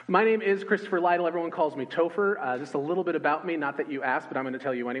My name is Christopher Lytle. Everyone calls me Topher. Just a little bit about me, not that you asked, but I'm going to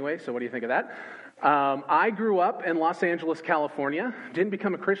tell you anyway, so what do you think of that? I grew up in Los Angeles, California. Didn't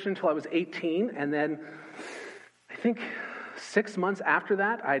become a Christian until I was 18, and then I think 6 months after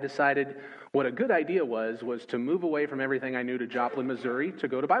that, I decided what a good idea was to move away from everything I knew to Joplin, Missouri, to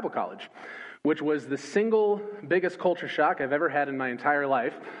go to Bible college, which was the single biggest culture shock I've ever had in my entire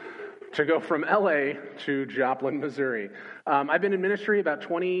life, to go from LA to Joplin, Missouri. I've been in ministry about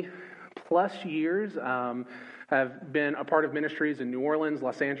 20 plus years. Have been a part of ministries in New Orleans,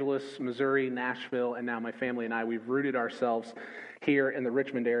 Los Angeles, Missouri, Nashville, and now my family and I, we've rooted ourselves here in the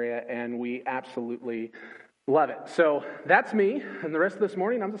Richmond area, and we absolutely love it. So that's me, and the rest of this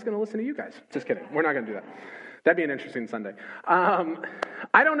morning, I'm just going to listen to you guys. Just kidding. We're not going to do that. That'd be an interesting Sunday.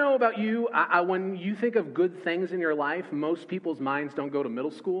 I don't know about you. When you think of good things in your life, most people's minds don't go to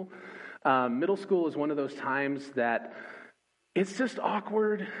middle school. Middle school is one of those times that it's just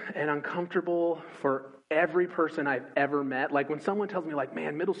awkward and uncomfortable for every person I've ever met. Like when someone tells me like,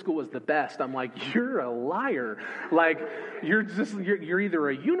 man, middle school was the best, I'm like, you're a liar. Like you're either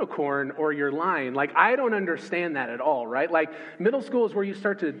a unicorn or you're lying. Like I don't understand that at all, right? Like middle school is where you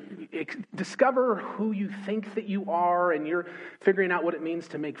start to discover who you think that you are, and you're figuring out what it means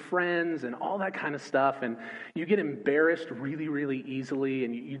to make friends and all that kind of stuff. And you get embarrassed really, really easily,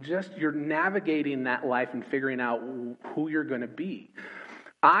 and you're navigating that life and figuring out who you're going to be.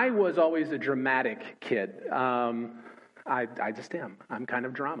 I was always a dramatic kid. I just am. I'm kind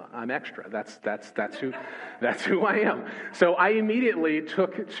of drama. I'm extra. That's who I am. So I immediately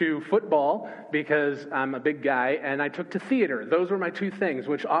took to football because I'm a big guy, and I took to theater. Those were my two things,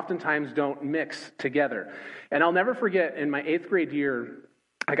 which oftentimes don't mix together. And I'll never forget, in my 8th grade year,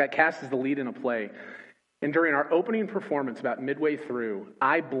 I got cast as the lead in a play. And during our opening performance, about midway through,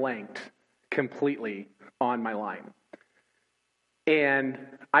 I blanked completely on my line. And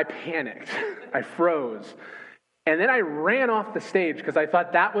I panicked. I froze. And then I ran off the stage because I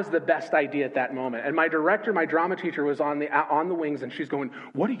thought that was the best idea at that moment. And my director, my drama teacher, was on the wings, and she's going,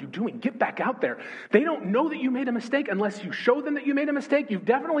 "What are you doing? Get back out there. They don't know that you made a mistake unless you show them that you made a mistake. You've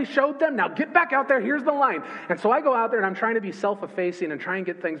definitely showed them. Now get back out there. Here's the line." And so I go out there, and I'm trying to be self-effacing and try and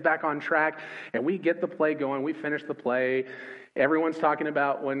get things back on track. And we get the play going. We finish the play. Everyone's talking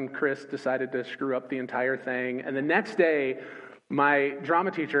about when Chris decided to screw up the entire thing. And the next day, my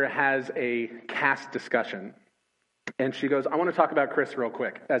drama teacher has a cast discussion. And she goes, "I want to talk about Chris real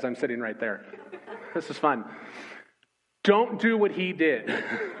quick," as I'm sitting right there. This is fun. "Don't do what he did."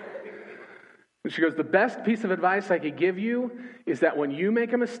 And she goes, "The best piece of advice I could give you is that when you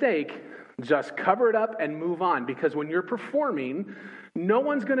make a mistake, just cover it up and move on. Because when you're performing, no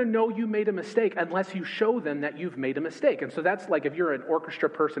one's going to know you made a mistake unless you show them that you've made a mistake." And so that's like if you're an orchestra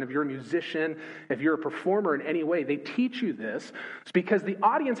person, if you're a musician, if you're a performer in any way, they teach you this. It's because the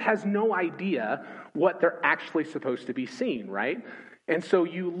audience has no idea what they're actually supposed to be seeing, right? And so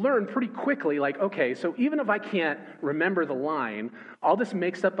you learn pretty quickly, like, okay, so even if I can't remember the line, I'll just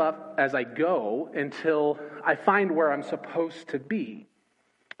make stuff up as I go until I find where I'm supposed to be.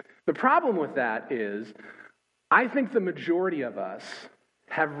 The problem with that is, I think the majority of us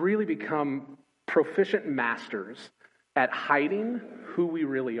have really become proficient masters at hiding who we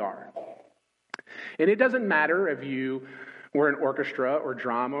really are. And it doesn't matter if you were an orchestra or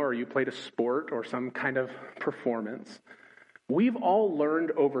drama or you played a sport or some kind of performance. We've all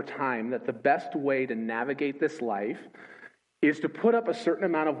learned over time that the best way to navigate this life is to put up a certain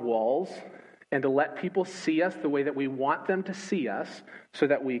amount of walls and to let people see us the way that we want them to see us so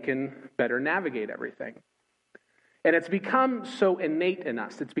that we can better navigate everything. And it's become so innate in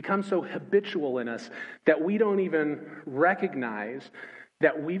us, it's become so habitual in us that we don't even recognize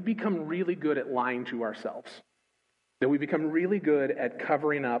that we've become really good at lying to ourselves. That we become really good at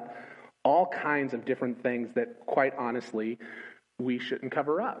covering up all kinds of different things that, quite honestly, we shouldn't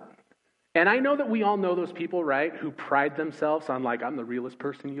cover up. And I know that we all know those people, right, who pride themselves on like, "I'm the realest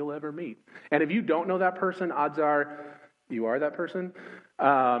person you'll ever meet." And if you don't know that person, odds are you are that person.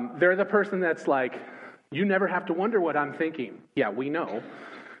 They're the person that's like, "You never have to wonder what I'm thinking." Yeah, we know.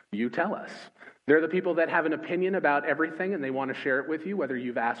 You tell us. They're the people that have an opinion about everything and they want to share it with you, whether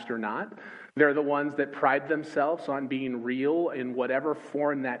you've asked or not. They're the ones that pride themselves on being real in whatever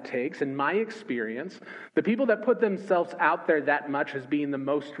form that takes. In my experience, the people that put themselves out there that much as being the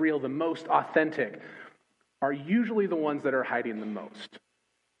most real, the most authentic, are usually the ones that are hiding the most.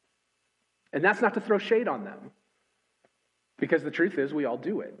 And that's not to throw shade on them, because the truth is we all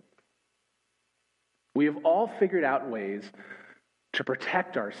do it. We have all figured out ways to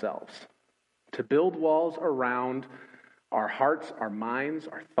protect ourselves, to build walls around our hearts, our minds,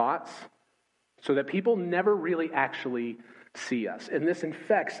 our thoughts, so that people never really actually see us. And this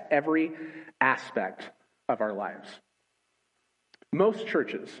infects every aspect of our lives. Most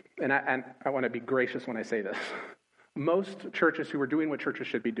churches, and I want to be gracious when I say this, most churches who are doing what churches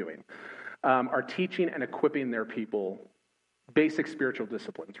should be doing are teaching and equipping their people basic spiritual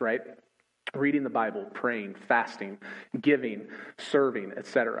disciplines, right? Reading the Bible, praying, fasting, giving, serving,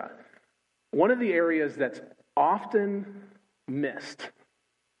 etc. One of the areas that's often missed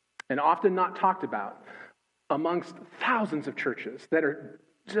and often not talked about amongst thousands of churches that are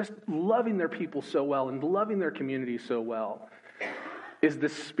just loving their people so well and loving their community so well is the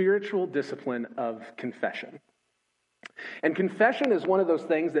spiritual discipline of confession. And confession is one of those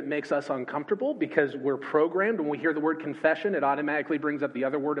things that makes us uncomfortable because we're programmed. When we hear the word confession, it automatically brings up the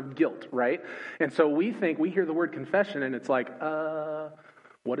other word of guilt, right? And so we hear the word confession and it's like,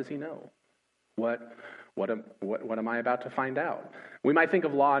 what does he know? What am I about to find out? We might think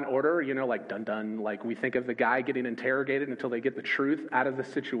of Law and Order, like dun-dun, like we think of the guy getting interrogated until they get the truth out of the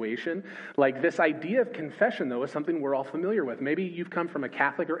situation. Like this idea of confession, though, is something we're all familiar with. Maybe you've come from a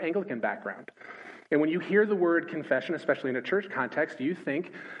Catholic or Anglican background. And when you hear the word confession, especially in a church context, you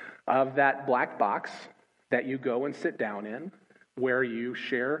think of that black box that you go and sit down in where you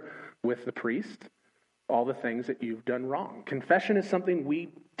share with the priest all the things that you've done wrong. Confession is something we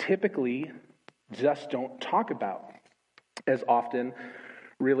typically just don't talk about as often,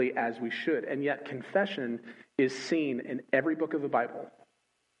 really, as we should. And yet confession is seen in every book of the Bible.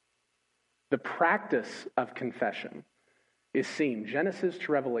 The practice of confession is seen, Genesis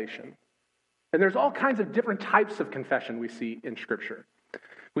to Revelation. And there's all kinds of different types of confession we see in Scripture.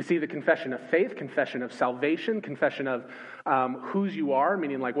 We see the confession of faith, confession of salvation, confession of whose you are,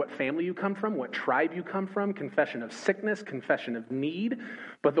 meaning like what family you come from, what tribe you come from, confession of sickness, confession of need.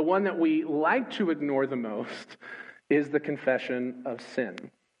 But the one that we like to ignore the most is the confession of sin.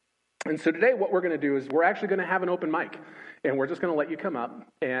 And so today what we're going to do is we're actually going to have an open mic. And we're just going to let you come up.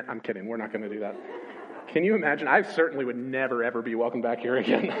 And I'm kidding, we're not going to do that. Can you imagine? I certainly would never, ever be welcome back here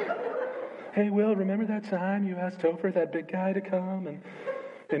again. Hey, Will, remember that time you asked Topher, that big guy, to come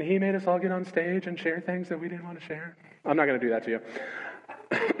and he made us all get on stage and share things that we didn't want to share? I'm not going to do that to you.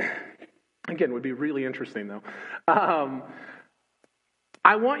 Again, it would be really interesting, though. I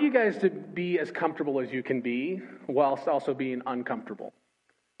want you guys to be as comfortable as you can be whilst also being uncomfortable.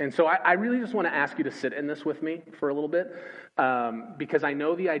 And so I really just want to ask you to sit in this with me for a little bit because I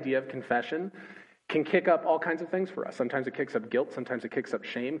know the idea of confession can kick up all kinds of things for us. Sometimes it kicks up guilt. Sometimes it kicks up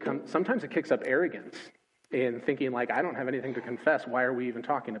shame. Sometimes it kicks up arrogance in thinking like, I don't have anything to confess. Why are we even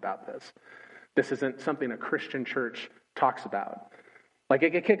talking about this? This isn't something a Christian church talks about. Like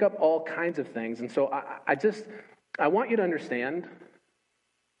it can kick up all kinds of things. And so I want you to understand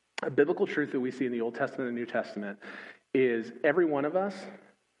a biblical truth that we see in the Old Testament and New Testament is every one of us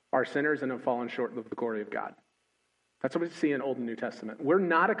are sinners and have fallen short of the glory of God. That's what we see in Old and New Testament. We're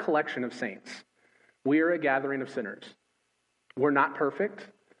not a collection of saints. We are a gathering of sinners. We're not perfect.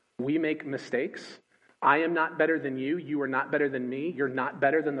 We make mistakes. I am not better than you. You are not better than me. You're not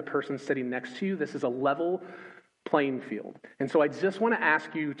better than the person sitting next to you. This is a level playing field. And so I just want to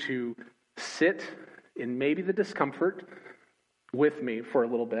ask you to sit in maybe the discomfort with me for a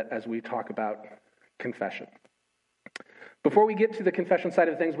little bit as we talk about confession. Before we get to the confession side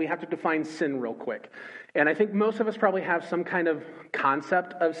of things, we have to define sin real quick. And I think most of us probably have some kind of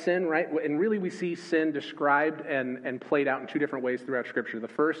concept of sin, right? And really we see sin described and played out in two different ways throughout Scripture. The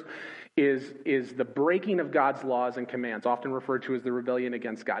first is the breaking of God's laws and commands, often referred to as the rebellion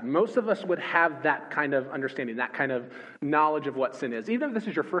against God. Most of us would have that kind of understanding, that kind of knowledge of what sin is. Even if this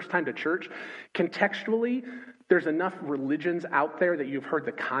is your first time to church, contextually, there's enough religions out there that you've heard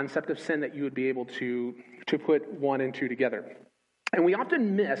the concept of sin that you would be able to put one and two together. And we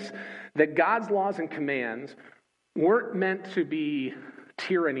often miss that God's laws and commands weren't meant to be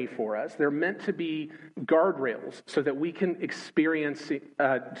tyranny for us. They're meant to be guardrails so that we can experience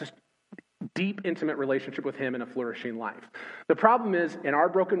just deep, intimate relationship with Him in a flourishing life. The problem is, in our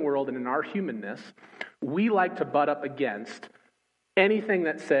broken world and in our humanness, we like to butt up against anything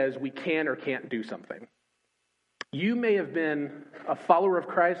that says we can or can't do something. You may have been a follower of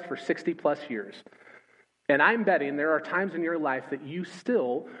Christ for 60 plus years. And I'm betting there are times in your life that you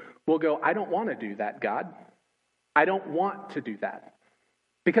still will go, I don't want to do that, God. I don't want to do that.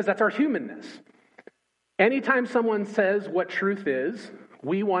 Because that's our humanness. Anytime someone says what truth is,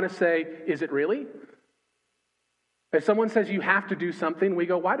 we want to say, is it really? If someone says you have to do something, we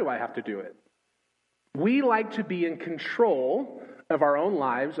go, why do I have to do it? We like to be in control of our own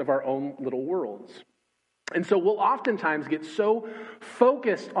lives, of our own little worlds. And so we'll oftentimes get so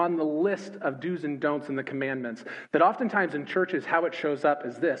focused on the list of do's and don'ts and the commandments that oftentimes in churches how it shows up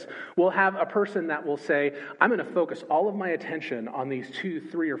is this. We'll have a person that will say, I'm going to focus all of my attention on these 2,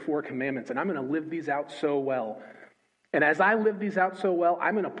 3, or 4 commandments, and I'm going to live these out so well. And as I live these out so well,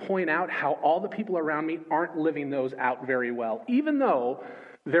 I'm going to point out how all the people around me aren't living those out very well, even though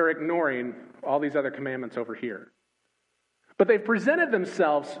they're ignoring all these other commandments over here. But they've presented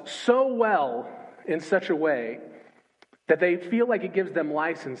themselves so well in such a way that they feel like it gives them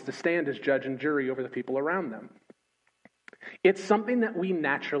license to stand as judge and jury over the people around them. It's something that we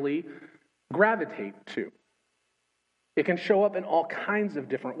naturally gravitate to. It can show up in all kinds of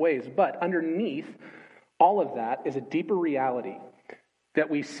different ways, but underneath all of that is a deeper reality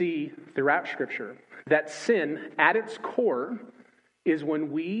that we see throughout Scripture, that sin at its core is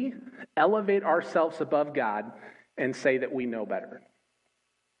when we elevate ourselves above God and say that we know better.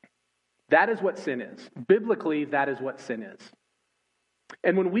 That is what sin is. Biblically, that is what sin is.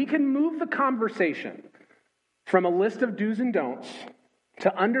 And when we can move the conversation from a list of do's and don'ts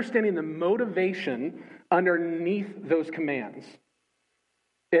to understanding the motivation underneath those commands,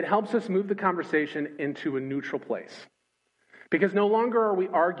 it helps us move the conversation into a neutral place. Because no longer are we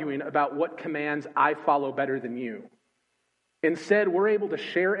arguing about what commands I follow better than you. Instead, we're able to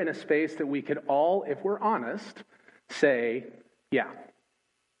share in a space that we could all, if we're honest, say, yeah.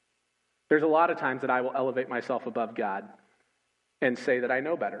 There's a lot of times that I will elevate myself above God and say that I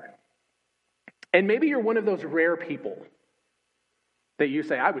know better. And maybe you're one of those rare people that you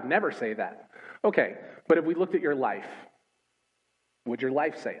say, I would never say that. Okay, but if we looked at your life, would your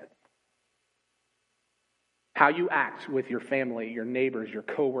life say it? How you act with your family, your neighbors, your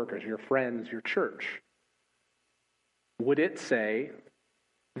coworkers, your friends, your church, would it say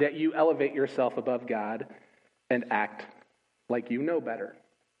that you elevate yourself above God and act like you know better?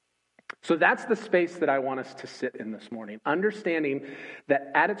 So that's the space that I want us to sit in this morning. Understanding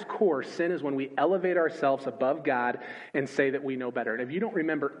that at its core, sin is when we elevate ourselves above God and say that we know better. And if you don't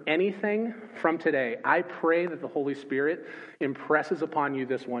remember anything from today, I pray that the Holy Spirit impresses upon you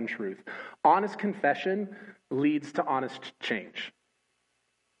this one truth. Honest confession leads to honest change.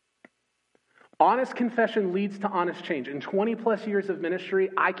 Honest confession leads to honest change. In 20 plus years of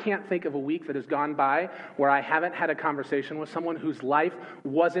ministry, I can't think of a week that has gone by where I haven't had a conversation with someone whose life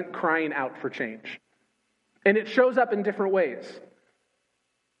wasn't crying out for change. And it shows up in different ways.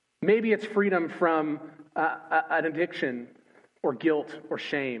 Maybe it's freedom from an addiction or guilt or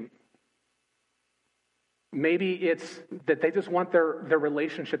shame. Maybe it's that they just want their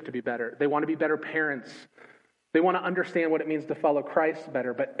relationship to be better. They want to be better parents. They want to understand what it means to follow Christ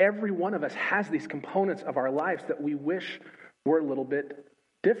better. But every one of us has these components of our lives that we wish were a little bit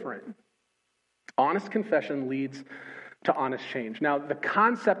different. Honest confession leads to honest change. Now, the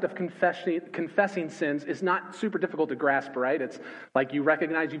concept of confessing sins is not super difficult to grasp, right? It's like you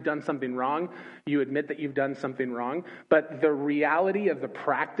recognize you've done something wrong. You admit that you've done something wrong. But the reality of the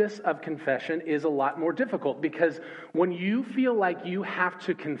practice of confession is a lot more difficult, because when you feel like you have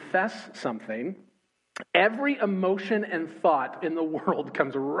to confess something, every emotion and thought in the world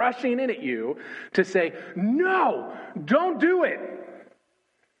comes rushing in at you to say, no, don't do it.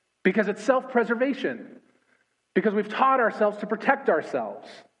 Because it's self-preservation. Because we've taught ourselves to protect ourselves.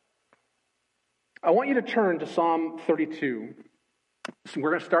 I want you to turn to Psalm 32. So we're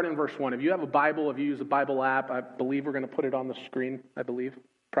going to start in verse 1. If you have a Bible, if you use a Bible app, I believe we're going to put it on the screen.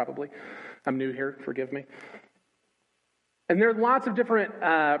 Probably. I'm new here, forgive me. And there are lots of different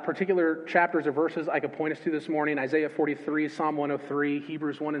particular chapters or verses I could point us to this morning. Isaiah 43, Psalm 103,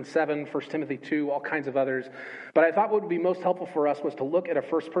 Hebrews 1 and 7, 1 Timothy 2, all kinds of others. But I thought what would be most helpful for us was to look at a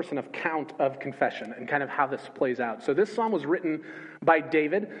first-person account of confession and kind of how this plays out. So this psalm was written by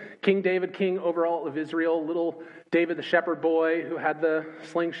David, king over all of Israel, little David the shepherd boy who had the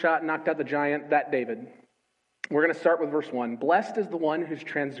slingshot and knocked out the giant, that David. We're going to start with verse 1. Blessed is the one whose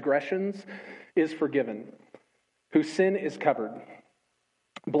transgressions is forgiven, whose sin is covered.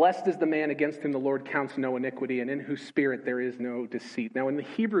 Blessed is the man against whom the Lord counts no iniquity, and in whose spirit there is no deceit. Now in the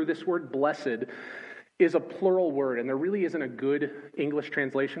Hebrew, this word blessed is a plural word, and there really isn't a good English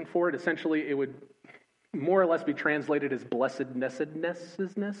translation for it. Essentially, it would more or less be translated as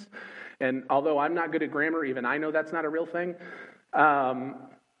blessedness. And although I'm not good at grammar, even I know that's not a real thing.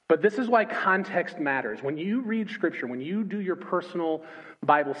 But this is why context matters. When you read Scripture, when you do your personal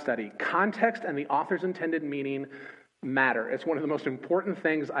Bible study, context and the author's intended meaning matter. It's one of the most important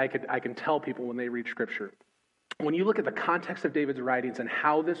things I can tell people when they read Scripture. When you look at the context of David's writings and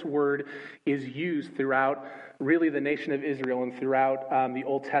how this word is used throughout really the nation of Israel and throughout the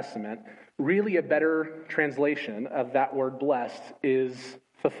Old Testament, really a better translation of that word blessed is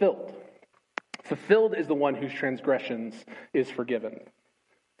fulfilled. Fulfilled is the one whose transgressions is forgiven.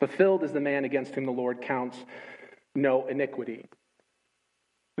 Fulfilled is the man against whom the Lord counts no iniquity.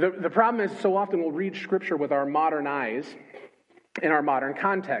 The problem is so often we'll read Scripture with our modern eyes in our modern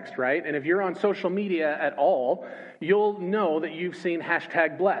context, right? And if you're on social media at all, you'll know that you've seen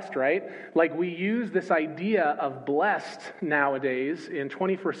 #blessed, right? Like we use this idea of blessed nowadays in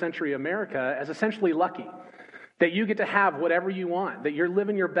 21st century America as essentially lucky. That you get to have whatever you want, that you're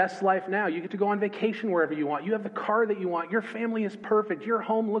living your best life now. You get to go on vacation wherever you want. You have the car that you want. Your family is perfect. Your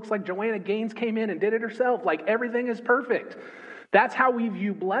home looks like Joanna Gaines came in and did it herself. Like everything is perfect. That's how we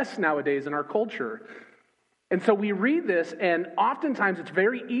view blessed nowadays in our culture. And so we read this, and oftentimes it's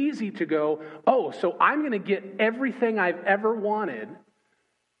very easy to go, oh, so I'm going to get everything I've ever wanted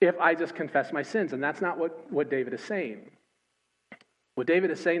if I just confess my sins. And that's not what David is saying. What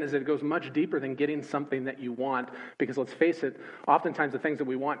David is saying is that it goes much deeper than getting something that you want, because let's face it, oftentimes the things that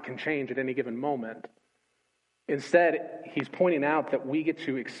we want can change at any given moment. Instead, he's pointing out that we get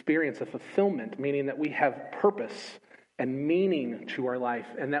to experience a fulfillment, meaning that we have purpose and meaning to our life,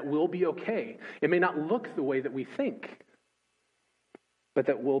 and that we'll be okay. It may not look the way that we think, but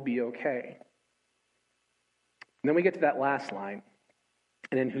that we'll be okay. And then we get to that last line,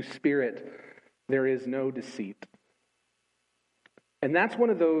 and in whose spirit there is no deceit. And that's one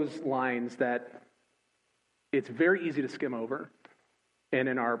of those lines that it's very easy to skim over. And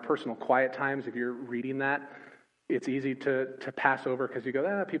in our personal quiet times, if you're reading that, it's easy to pass over because you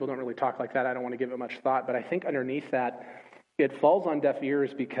go, people don't really talk like that. I don't want to give it much thought. But I think underneath that, it falls on deaf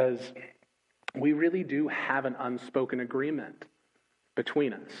ears because we really do have an unspoken agreement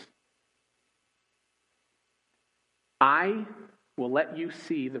between us. I will let you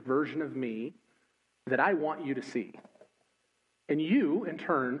see the version of me that I want you to see. And you, in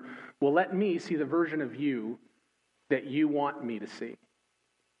turn, will let me see the version of you that you want me to see.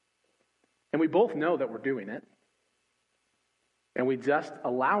 And we both know that we're doing it. And we just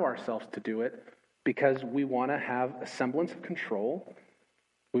allow ourselves to do it because we want to have a semblance of control.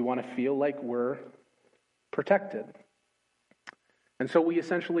 We want to feel like we're protected. And so we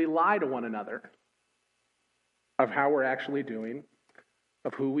essentially lie to one another of how we're actually doing,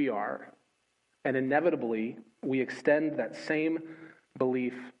 of who we are. And inevitably, we extend that same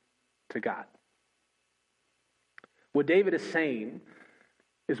belief to God. What David is saying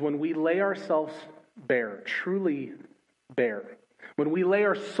is when we lay ourselves bare, truly bare, when we lay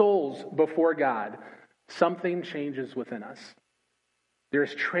our souls before God, something changes within us.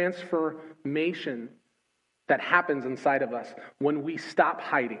 There's transformation that happens inside of us when we stop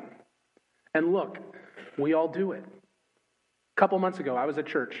hiding. And look, we all do it. A couple months ago, I was at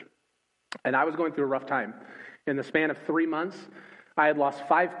church, and I was going through a rough time. In the span of 3 months, I had lost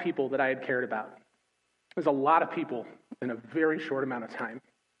 5 people that I had cared about. There's a lot of people in a very short amount of time.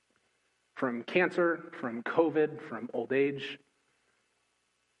 From cancer, from COVID, from old age.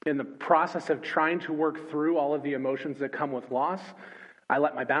 In the process of trying to work through all of the emotions that come with loss, I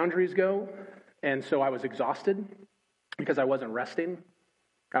let my boundaries go, and so I was exhausted because I wasn't resting.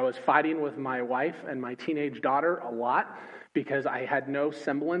 I was fighting with my wife and my teenage daughter a lot because I had no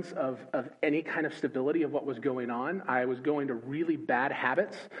semblance of any kind of stability of what was going on. I was going to really bad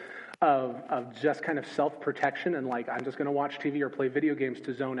habits of just kind of self-protection and like, I'm just going to watch TV or play video games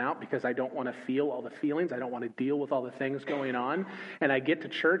to zone out because I don't want to feel all the feelings. I don't want to deal with all the things going on. And I get to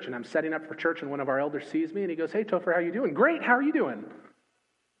church and I'm setting up for church and one of our elders sees me and he goes, "Hey, Topher, how you doing?" "Great, how are you doing?"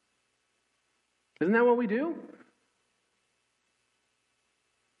 Isn't that what we do?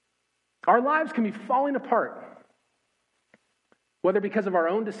 Our lives can be falling apart, whether because of our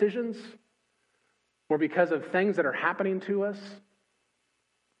own decisions or because of things that are happening to us.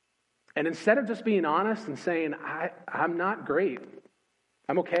 And instead of just being honest and saying, I'm not great,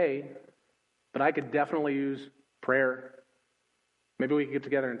 I'm okay, but I could definitely use prayer. Maybe we can get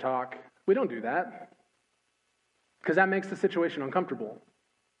together and talk. We don't do that because that makes the situation uncomfortable.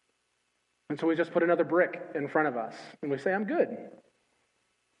 And so we just put another brick in front of us and we say, I'm good.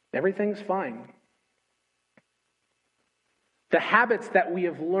 Everything's fine. The habits that we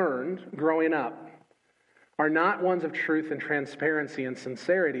have learned growing up are not ones of truth and transparency and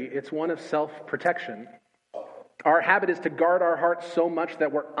sincerity. It's one of self-protection. Our habit is to guard our hearts so much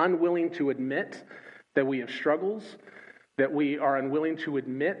that we're unwilling to admit that we have struggles, that we are unwilling to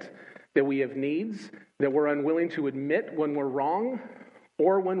admit that we have needs, that we're unwilling to admit when we're wrong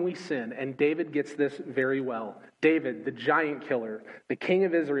or when we sin. And David gets this very well. David, the giant killer, the king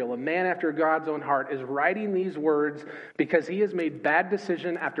of Israel, a man after God's own heart, is writing these words because he has made bad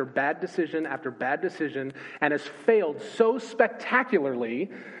decision after bad decision after bad decision and has failed so spectacularly,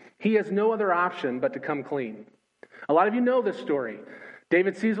 he has no other option but to come clean. A lot of you know this story.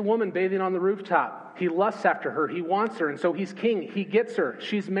 David sees a woman bathing on the rooftop. He lusts after her. He wants her, and so he's king. He gets her.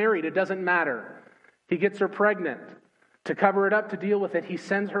 She's married. It doesn't matter. He gets her pregnant. To cover it up, to deal with it, he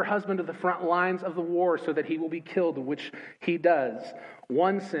sends her husband to the front lines of the war so that he will be killed, which he does.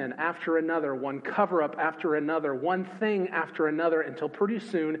 One sin after another, one cover-up after another, one thing after another, until pretty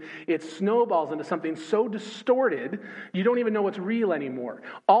soon it snowballs into something so distorted, you don't even know what's real anymore.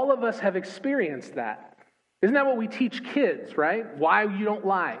 All of us have experienced that. Isn't that what we teach kids, right? Why you don't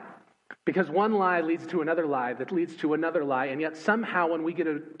lie. Because one lie leads to another lie that leads to another lie, and yet somehow when we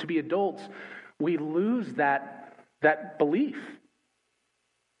get to be adults, we lose that belief.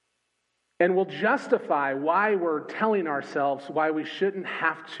 And we'll justify why we're telling ourselves why we shouldn't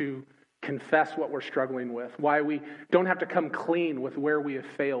have to confess what we're struggling with, why we don't have to come clean with where we have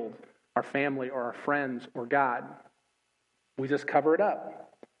failed our family or our friends or God. We just cover it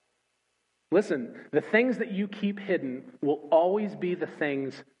up. Listen, the things that you keep hidden will always be the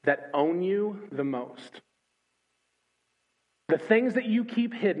things that own you the most. The things that you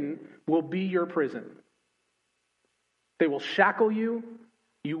keep hidden will be your prison. They will shackle you,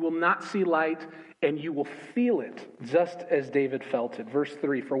 you will not see light, and you will feel it, just as David felt it. Verse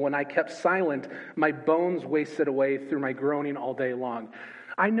 3, for when I kept silent, my bones wasted away through my groaning all day long.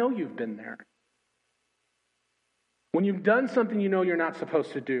 I know you've been there. When you've done something you know you're not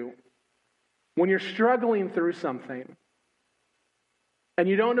supposed to do, when you're struggling through something, and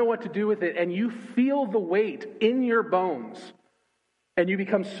you don't know what to do with it, and you feel the weight in your bones, and you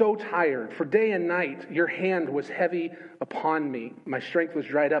become so tired. For day and night, your hand was heavy upon me. My strength was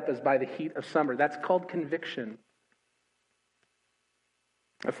dried up as by the heat of summer. That's called conviction.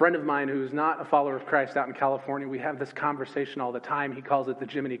 A friend of mine who's not a follower of Christ out in California, we have this conversation all the time. He calls it the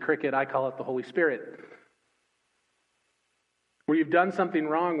Jiminy Cricket. I call it the Holy Spirit. Where you've done something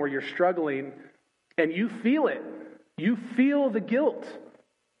wrong, where you're struggling, and you feel it. You feel the guilt.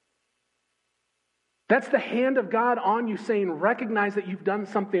 That's the hand of God on you saying, recognize that you've done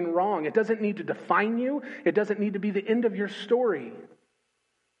something wrong. It doesn't need to define you. It doesn't need to be the end of your story.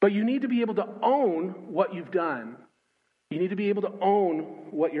 But you need to be able to own what you've done. You need to be able to own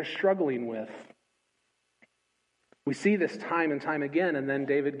what you're struggling with. We see this time and time again, and then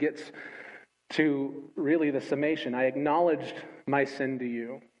David gets to really the summation. I acknowledged my sin to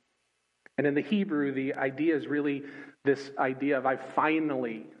you. And in the Hebrew, the idea is really this idea of I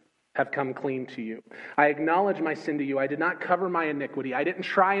finally have come clean to you. I acknowledge my sin to you. I did not cover my iniquity. I didn't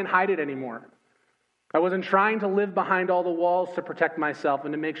try and hide it anymore. I wasn't trying to live behind all the walls to protect myself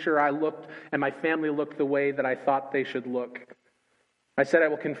and to make sure I looked and my family looked the way that I thought they should look. I said, I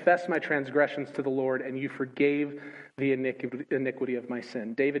will confess my transgressions to the Lord, and you forgave the iniquity of my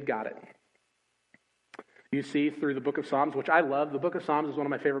sin. David got it. You see through the book of Psalms, which I love. The book of Psalms is one of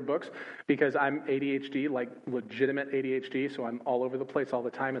my favorite books because I'm ADHD, like legitimate ADHD, so I'm all over the place all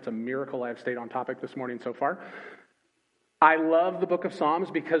the time. It's a miracle I've stayed on topic this morning so far. I love the book of Psalms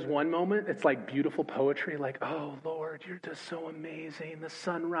because one moment it's like beautiful poetry, like, oh, Lord, you're just so amazing. The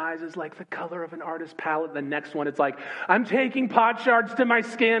sunrise is like the color of an artist's palette. The next one, it's like, I'm taking pot shards to my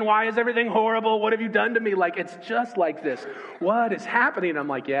skin. Why is everything horrible? What have you done to me? Like, it's just like this. What is happening? I'm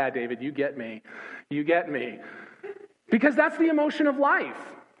like, yeah, David, you get me. You get me. Because that's the emotion of life.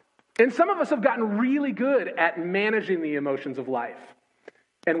 And some of us have gotten really good at managing the emotions of life.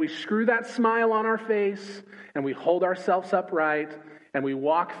 And we screw that smile on our face, and we hold ourselves upright, and we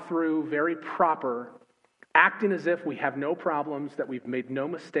walk through very proper, acting as if we have no problems, that we've made no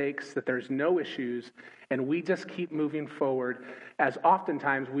mistakes, that there's no issues, and we just keep moving forward, as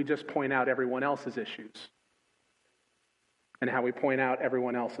oftentimes we just point out everyone else's issues and how we point out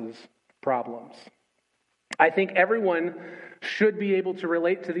everyone else's problems. I think everyone should be able to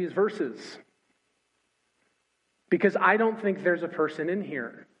relate to these verses. Because I don't think there's a person in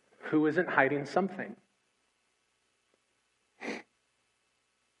here who isn't hiding something.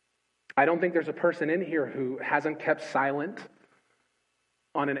 I don't think there's a person in here who hasn't kept silent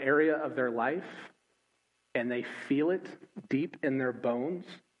on an area of their life and they feel it deep in their bones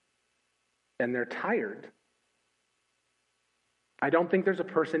and they're tired. I don't think there's a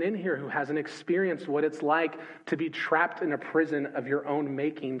person in here who hasn't experienced what it's like to be trapped in a prison of your own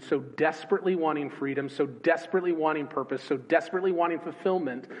making, so desperately wanting freedom, so desperately wanting purpose, so desperately wanting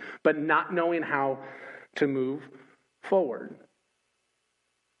fulfillment, but not knowing how to move forward.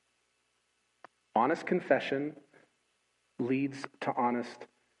 Honest confession leads to honest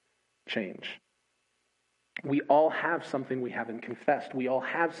change. We all have something we haven't confessed. We all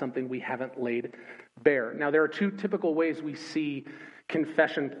have something we haven't laid bare. Now, there are two typical ways we see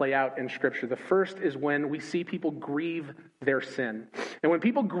confession play out in Scripture. The first is when we see people grieve their sin. And when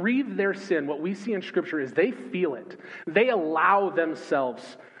people grieve their sin, what we see in Scripture is they feel it. They allow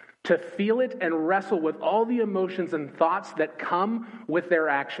themselves to feel it and wrestle with all the emotions and thoughts that come with their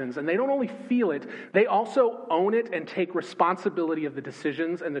actions. And they don't only feel it, they also own it and take responsibility of the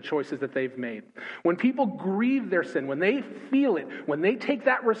decisions and the choices that they've made. When people grieve their sin, when they feel it, when they take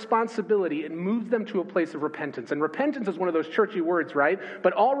that responsibility, it moves them to a place of repentance. And repentance is one of those churchy words, right?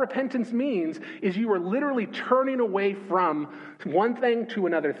 But all repentance means is you are literally turning away from one thing to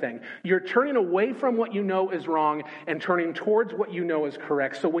another thing. You're turning away from what you know is wrong and turning towards what you know is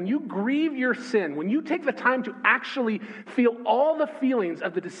correct. So when you grieve your sin, when you take the time to actually feel all the feelings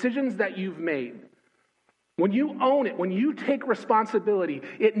of the decisions that you've made, when you own it, when you take responsibility,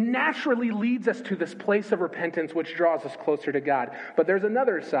 it naturally leads us to this place of repentance, which draws us closer to God. But there's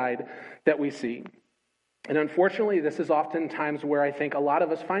another side that we see. And unfortunately, this is often times where I think a lot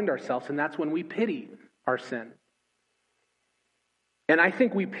of us find ourselves, and that's when we pity our sin. And I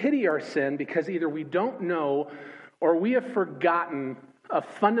think we pity our sin because either we don't know or we have forgotten a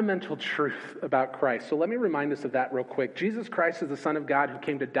fundamental truth about Christ. So let me remind us of that real quick. Jesus Christ is the Son of God who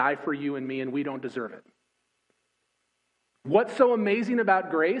came to die for you and me, and we don't deserve it. What's so amazing about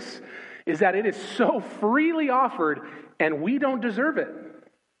grace is that it is so freely offered, and we don't deserve it.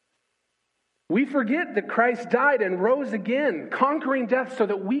 We forget that Christ died and rose again, conquering death so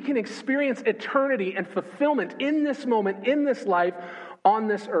that we can experience eternity and fulfillment in this moment, in this life, on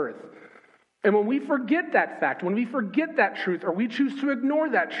this earth. And when we forget that fact, when we forget that truth, or we choose to ignore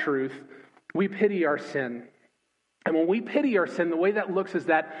that truth, we pity our sin. And when we pity our sin, the way that looks is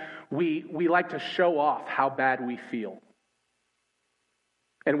that we like to show off how bad we feel.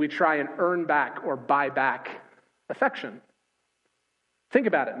 And we try and earn back or buy back affection. Think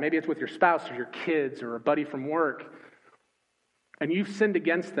about it. Maybe it's with your spouse or your kids or a buddy from work. And you've sinned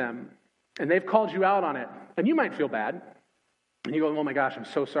against them. And they've called you out on it. And you might feel bad. And you go, oh my gosh, I'm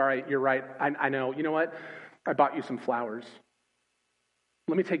so sorry. You're right. I know. You know what? I bought you some flowers.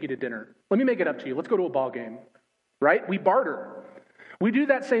 Let me take you to dinner. Let me make it up to you. Let's go to a ball game. Right? We barter. We do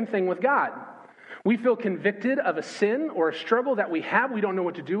that same thing with God. We feel convicted of a sin or a struggle that we have. We don't know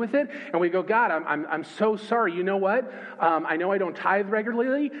what to do with it. And we go, God, I'm so sorry. You know what? I know I don't tithe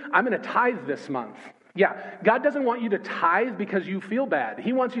regularly. I'm going to tithe this month. Yeah, God doesn't want you to tithe because you feel bad.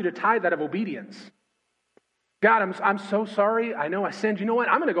 He wants you to tithe out of obedience. God, I'm so sorry. I know I sinned. You know what?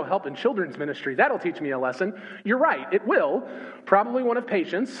 I'm going to go help in children's ministry. That'll teach me a lesson. You're right. It will. Probably one of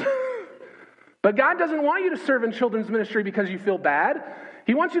patience. But God doesn't want you to serve in children's ministry because you feel bad.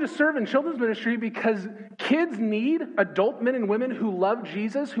 He wants you to serve in children's ministry because kids need adult men and women who love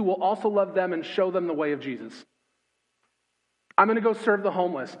Jesus, who will also love them and show them the way of Jesus. I'm going to go serve the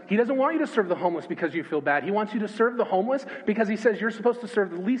homeless. He doesn't want you to serve the homeless because you feel bad. He wants you to serve the homeless because he says you're supposed to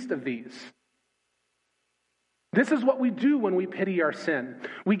serve the least of these. This is what we do when we pity our sin.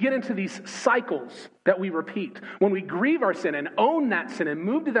 We get into these cycles that we repeat. When we grieve our sin and own that sin and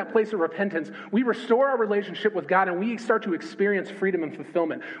move to that place of repentance, we restore our relationship with God and we start to experience freedom and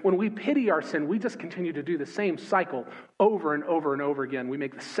fulfillment. When we pity our sin, we just continue to do the same cycle over and over and over again. We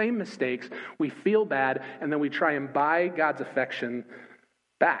make the same mistakes, we feel bad, and then we try and buy God's affection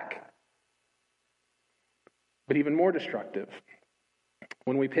back. But even more destructive,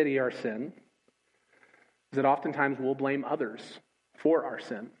 when we pity our sin, is that oftentimes we'll blame others for our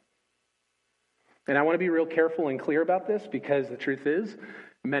sin. And I want to be real careful and clear about this because the truth is,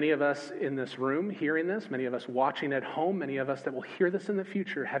 many of us in this room hearing this, many of us watching at home, many of us that will hear this in the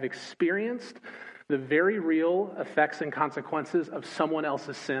future have experienced the very real effects and consequences of someone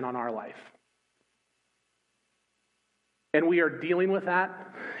else's sin on our life. And we are dealing with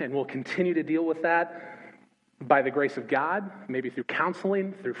that and will continue to deal with that by the grace of God, maybe through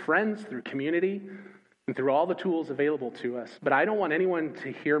counseling, through friends, through community, and through all the tools available to us. But I don't want anyone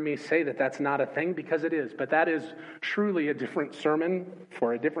to hear me say that that's not a thing, because it is. But that is truly a different sermon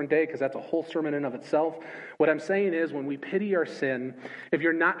for a different day, because that's a whole sermon in of itself. What I'm saying is, when we pity our sin, if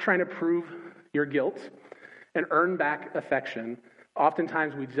you're not trying to prove your guilt and earn back affection,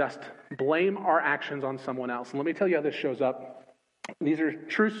 oftentimes we just blame our actions on someone else. And let me tell you how this shows up. These are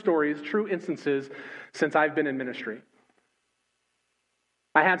true stories, true instances since I've been in ministry.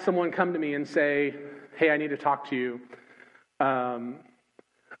 I had someone come to me and say, hey, I need to talk to you.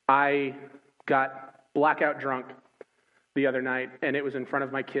 I got blackout drunk the other night, and it was in front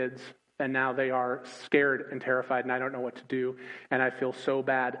of my kids, and now they are scared and terrified, and I don't know what to do, and I feel so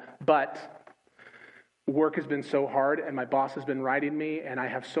bad. But work has been so hard and my boss has been writing me and I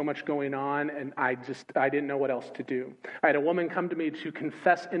have so much going on and I didn't know what else to do. I had a woman come to me to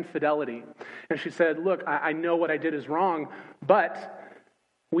confess infidelity. And she said, look, I know what I did is wrong, but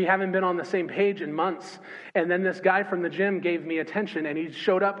we haven't been on the same page in months. And then this guy from the gym gave me attention and he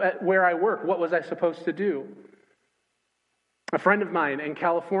showed up at where I work. What was I supposed to do? A friend of mine in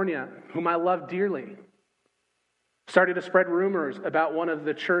California, whom I love dearly, started to spread rumors about one of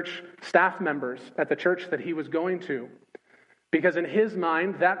the church staff members at the church that he was going to. Because in his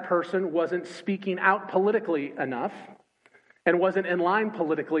mind, that person wasn't speaking out politically enough and wasn't in line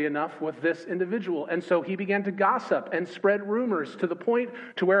politically enough with this individual. And so he began to gossip and spread rumors to the point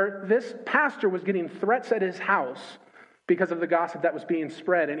to where this pastor was getting threats at his house because of the gossip that was being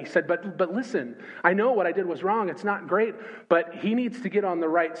spread. And he said, but listen, I know what I did was wrong. It's not great, but he needs to get on the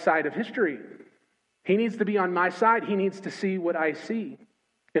right side of history. He needs to be on my side. He needs to see what I see.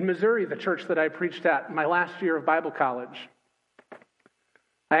 In Missouri, the church that I preached at my last year of Bible college,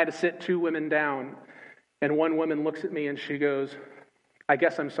 I had to sit 2 women down, and one woman looks at me and she goes, I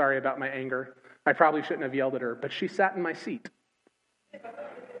guess I'm sorry about my anger. I probably shouldn't have yelled at her, but she sat in my seat.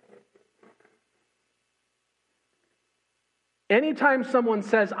 Anytime someone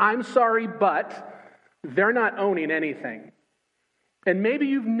says, I'm sorry, but, they're not owning anything. And maybe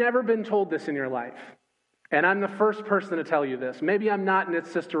you've never been told this in your life. And I'm the first person to tell you this. Maybe I'm not, and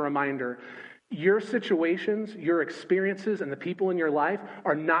it's just a reminder. Your situations, your experiences, and the people in your life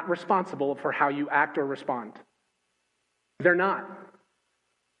are not responsible for how you act or respond. They're not.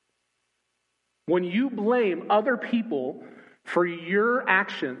 When you blame other people for your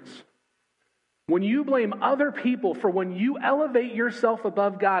actions, when you blame other people for when you elevate yourself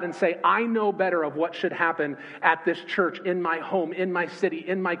above God and say, I know better of what should happen at this church, in my home, in my city,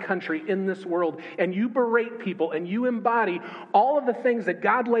 in my country, in this world, and you berate people and you embody all of the things that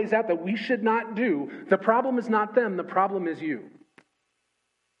God lays out that we should not do, the problem is not them, the problem is you.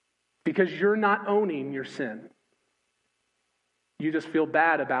 Because you're not owning your sin. You just feel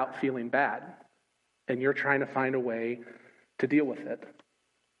bad about feeling bad, and you're trying to find a way to deal with it.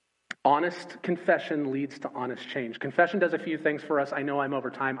 Honest confession leads to honest change. Confession does a few things for us. I know I'm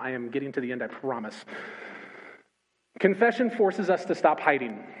over time. I am getting to the end, I promise. Confession forces us to stop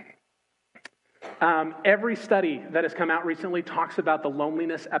hiding. Every study that has come out recently talks about the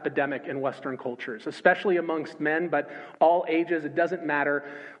loneliness epidemic in Western cultures, especially amongst men, but all ages, it doesn't matter.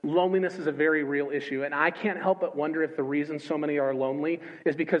 Loneliness is a very real issue, and I can't help but wonder if the reason so many are lonely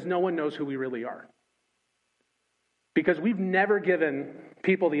is because no one knows who we really are. Because we've never given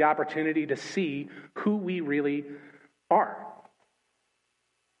people the opportunity to see who we really are.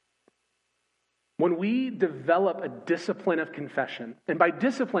 When we develop a discipline of confession, and by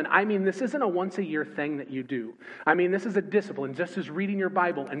discipline, I mean this isn't a once-a-year thing that you do. I mean this is a discipline, just as reading your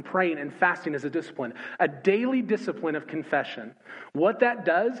Bible and praying and fasting is a discipline. A daily discipline of confession. What that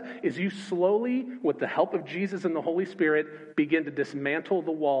does is you slowly, with the help of Jesus and the Holy Spirit, begin to dismantle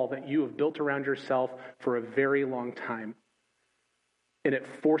the wall that you have built around yourself for a very long time. And it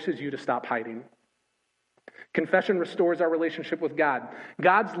forces you to stop hiding. Confession restores our relationship with God.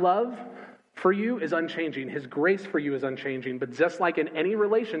 God's love for you is unchanging. His grace for you is unchanging. But just like in any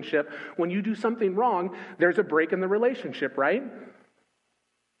relationship, when you do something wrong, there's a break in the relationship, right?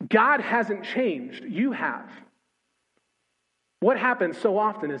 God hasn't changed. You have. What happens so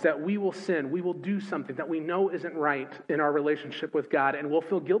often is that we will sin. We will do something that we know isn't right in our relationship with God, and we'll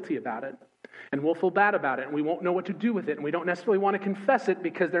feel guilty about it. And we'll feel bad about it, and we won't know what to do with it. And we don't necessarily want to confess it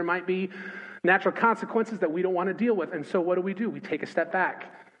because there might be natural consequences that we don't want to deal with. And so what do? We take a step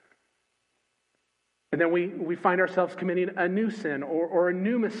back. And then we find ourselves committing a new sin or a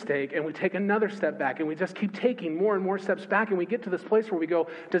new mistake, and we take another step back, and we just keep taking more and more steps back, and we get to this place where we go,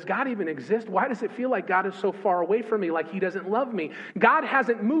 does God even exist? Why does it feel like God is so far away from me, like he doesn't love me? God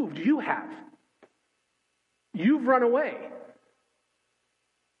hasn't moved. You have. You've run away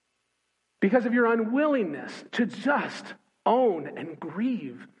because of your unwillingness to just own and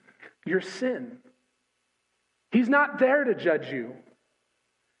grieve your sin. He's not there to judge you.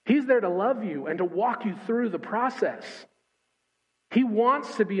 He's there to love you and to walk you through the process. He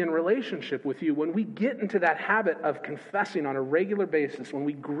wants to be in relationship with you. When we get into that habit of confessing on a regular basis, when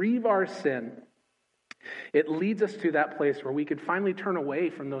we grieve our sin, it leads us to that place where we could finally turn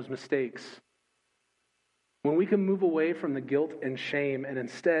away from those mistakes. When we can move away from the guilt and shame and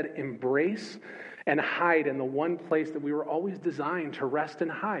instead embrace and hide in the one place that we were always designed to rest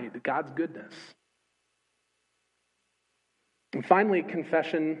and hide, God's goodness. And finally,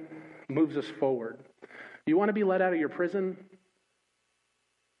 confession moves us forward. You want to be let out of your prison?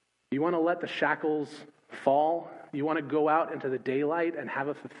 You want to let the shackles fall You want to go out into the daylight and have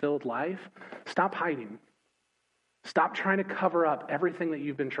a fulfilled life? Stop hiding. Stop trying to cover up everything that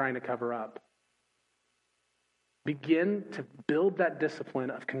you've been trying to cover up. Begin to build that discipline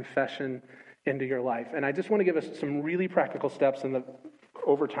of confession into your life. And I just want to give us some really practical steps in the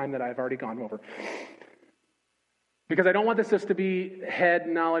overtime that I've already gone over. Because I don't want this just to be head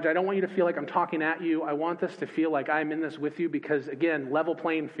knowledge. I don't want you to feel like I'm talking at you. I want this to feel like I'm in this with you because, again, level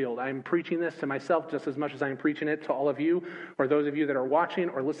playing field. I'm preaching this to myself just as much as I'm preaching it to all of you or those of you that are watching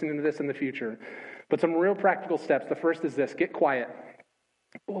or listening to this in the future. But some real practical steps. The first is this: get quiet.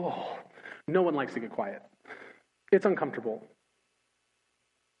 Oh, no one likes to get quiet. It's uncomfortable.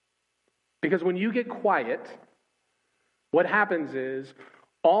 Because when you get quiet, what happens is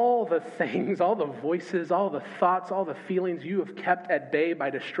all the things, all the voices, all the thoughts, all the feelings you have kept at bay by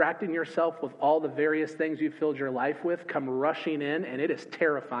distracting yourself with all the various things you've filled your life with come rushing in, and it is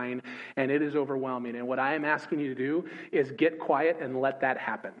terrifying and it is overwhelming. And what I am asking you to do is get quiet and let that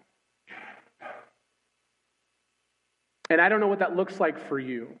happen. And I don't know what that looks like for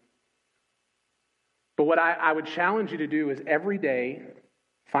you. But what I would challenge you to do is every day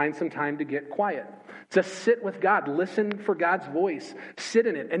find some time to get quiet. Just sit with God. Listen for God's voice. Sit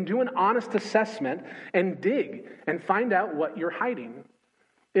in it and do an honest assessment and dig and find out what you're hiding.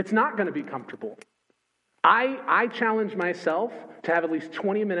 It's not going to be comfortable. I challenge myself to have at least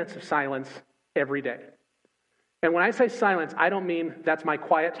 20 minutes of silence every day. And when I say silence, I don't mean that's my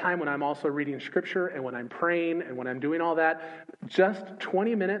quiet time when I'm also reading scripture and when I'm praying and when I'm doing all that. Just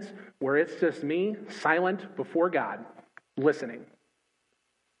 20 minutes where it's just me, silent before God, listening.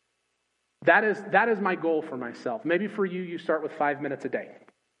 That is my goal for myself. Maybe for you, you start with 5 minutes a day.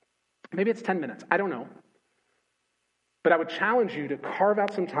 Maybe it's 10 minutes. I don't know. But I would challenge you to carve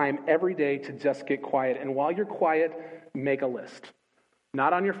out some time every day to just get quiet. And while you're quiet, make a list.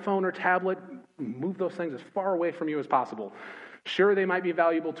 Not on your phone or tablet. Move those things as far away from you as possible. Sure, they might be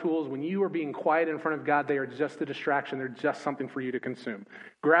valuable tools. When you are being quiet in front of God, they are just a distraction. They're just something for you to consume.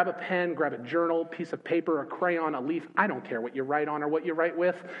 Grab a pen, grab a journal, piece of paper, a crayon, a leaf. I don't care what you write on or what you write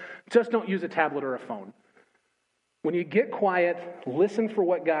with. Just don't use a tablet or a phone. When you get quiet, listen for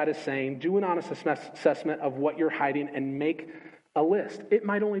what God is saying. Do an honest assessment of what you're hiding and make a list. It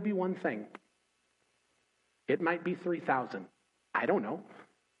might only be one thing. It might be 3,000. I don't know.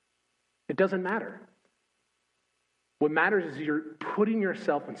 It doesn't matter. What matters is you're putting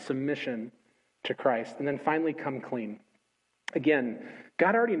yourself in submission to Christ. And then finally, come clean. Again,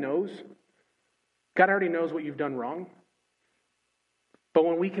 God already knows. God already knows what you've done wrong. But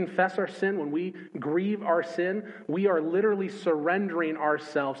when we confess our sin, when we grieve our sin, we are literally surrendering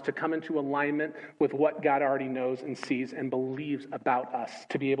ourselves to come into alignment with what God already knows and sees and believes about us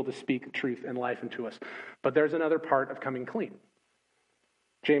to be able to speak truth and life into us. But there's another part of coming clean.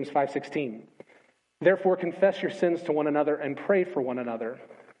 James 5:16. Therefore, confess your sins to one another and pray for one another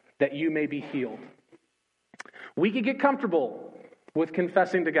that you may be healed. We can get comfortable with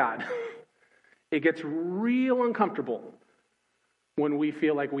confessing to God. It gets real uncomfortable when we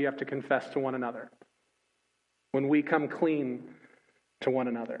feel like we have to confess to one another, when we come clean to one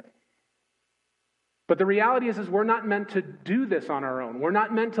another. But the reality is we're not meant to do this on our own. We're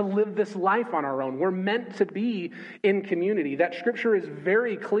not meant to live this life on our own. We're meant to be in community. That scripture is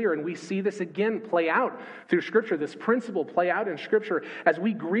very clear, and we see this again play out through scripture, this principle play out in scripture. As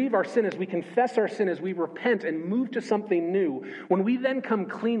we grieve our sin, as we confess our sin, as we repent and move to something new, when we then come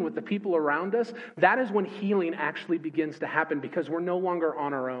clean with the people around us, that is when healing actually begins to happen because we're no longer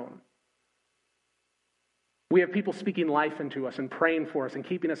on our own. We have people speaking life into us and praying for us and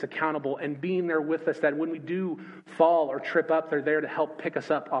keeping us accountable and being there with us, that when we do fall or trip up, they're there to help pick us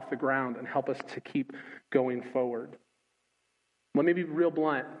up off the ground and help us to keep going forward. Let me be real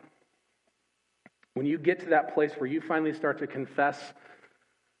blunt. When you get to that place where you finally start to confess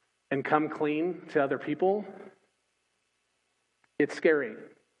and come clean to other people, it's scary.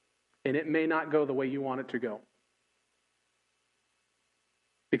 And it may not go the way you want it to go.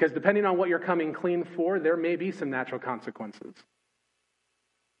 Because depending on what you're coming clean for, there may be some natural consequences.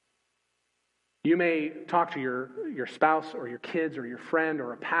 You may talk to your spouse or your kids or your friend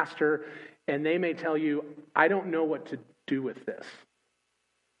or a pastor, and they may tell you, I don't know what to do with this.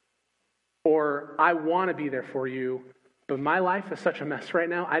 Or, I want to be there for you, but my life is such a mess right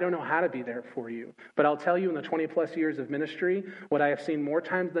now, I don't know how to be there for you. But I'll tell you, in the 20 plus years of ministry, what I have seen more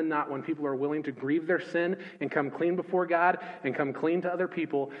times than not when people are willing to grieve their sin and come clean before God and come clean to other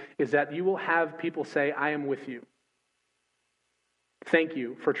people is that you will have people say, I am with you. Thank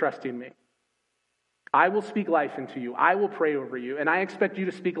you for trusting me. I will speak life into you. I will pray over you. And I expect you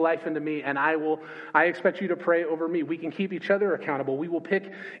to speak life into me. And I expect you to pray over me. We can keep each other accountable. We will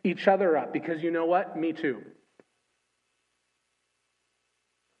pick each other up because you know what? Me too.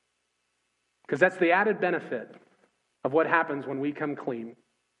 Because that's the added benefit of what happens when we come clean,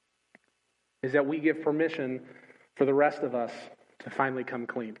 is that we give permission for the rest of us to finally come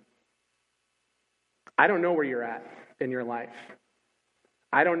clean. I don't know where you're at in your life.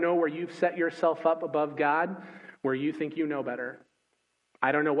 I don't know where you've set yourself up above God, where you think you know better.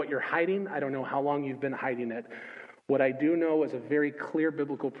 I don't know what you're hiding. I don't know how long you've been hiding it. What I do know is a very clear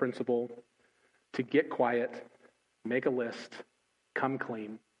biblical principle to get quiet, make a list, come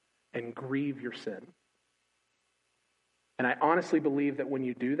clean, and grieve your sin. And I honestly believe that when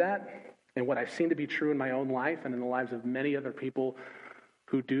you do that, and what I've seen to be true in my own life and in the lives of many other people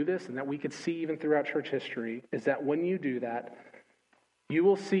who do this, and that we could see even throughout church history, is that when you do that, you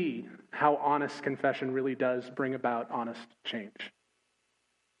will see how honest confession really does bring about honest change.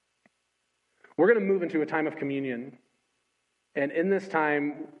 We're going to move into a time of communion. And in this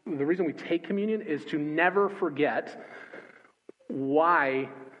time, the reason we take communion is to never forget why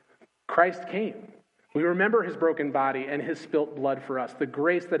Christ came. We remember his broken body and his spilt blood for us, the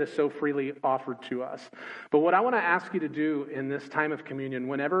grace that is so freely offered to us. But what I want to ask you to do in this time of communion,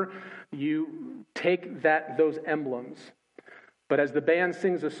 whenever you take those emblems, but as the band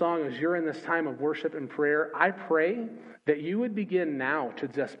sings a song, as you're in this time of worship and prayer, I pray that you would begin now to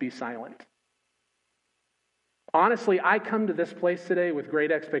just be silent. Honestly, I come to this place today with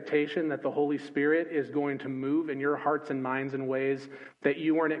great expectation that the Holy Spirit is going to move in your hearts and minds in ways that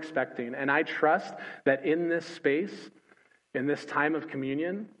you weren't expecting. And I trust that in this space, in this time of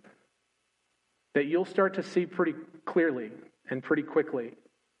communion, that you'll start to see pretty clearly and pretty quickly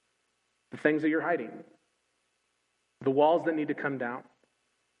the things that you're hiding, the walls that need to come down,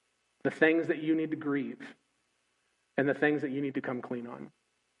 the things that you need to grieve, and the things that you need to come clean on.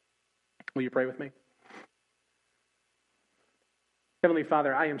 Will you pray with me? Heavenly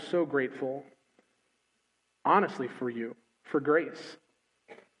Father, I am so grateful, honestly, for you, for grace.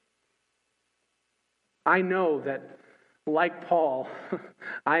 I know that, like Paul,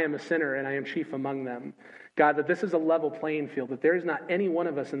 I am a sinner and I am chief among them. God, that this is a level playing field, that there is not any one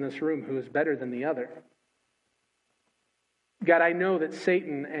of us in this room who is better than the other. God, I know that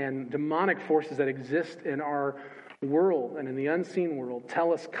Satan and demonic forces that exist in our world and in the unseen world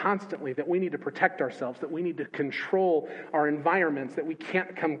tell us constantly that we need to protect ourselves, that we need to control our environments, that we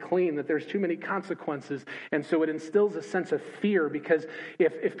can't come clean, that there's too many consequences. And so it instills a sense of fear, because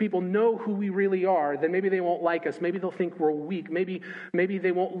if people know who we really are, then maybe they won't like us. Maybe they'll think we're weak. Maybe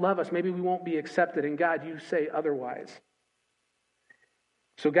they won't love us. Maybe we won't be accepted. And God, you say otherwise.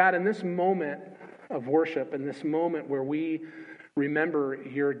 So God, in this moment of worship, in this moment where we remember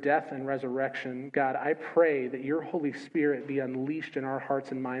your death and resurrection, God, I pray that your Holy Spirit be unleashed in our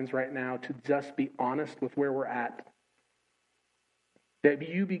hearts and minds right now to just be honest with where we're at. That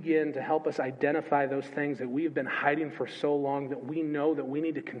you begin to help us identify those things that we've been hiding for so long, that we know that we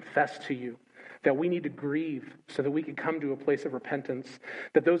need to confess to you, that we need to grieve so that we can come to a place of repentance,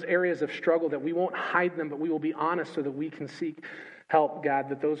 that those areas of struggle, that we won't hide them, but we will be honest so that we can seek help, God,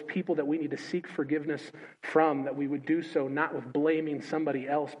 that those people that we need to seek forgiveness from, that we would do so not with blaming somebody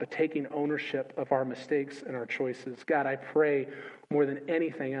else, but taking ownership of our mistakes and our choices. God, I pray more than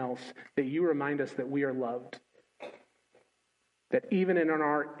anything else that you remind us that we are loved, that even in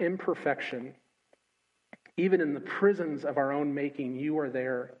our imperfection, even in the prisons of our own making, you are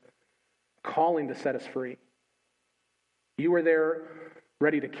there calling to set us free. You are there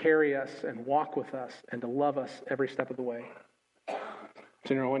ready to carry us and walk with us and to love us every step of the way.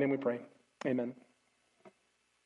 In your own name we pray. Amen.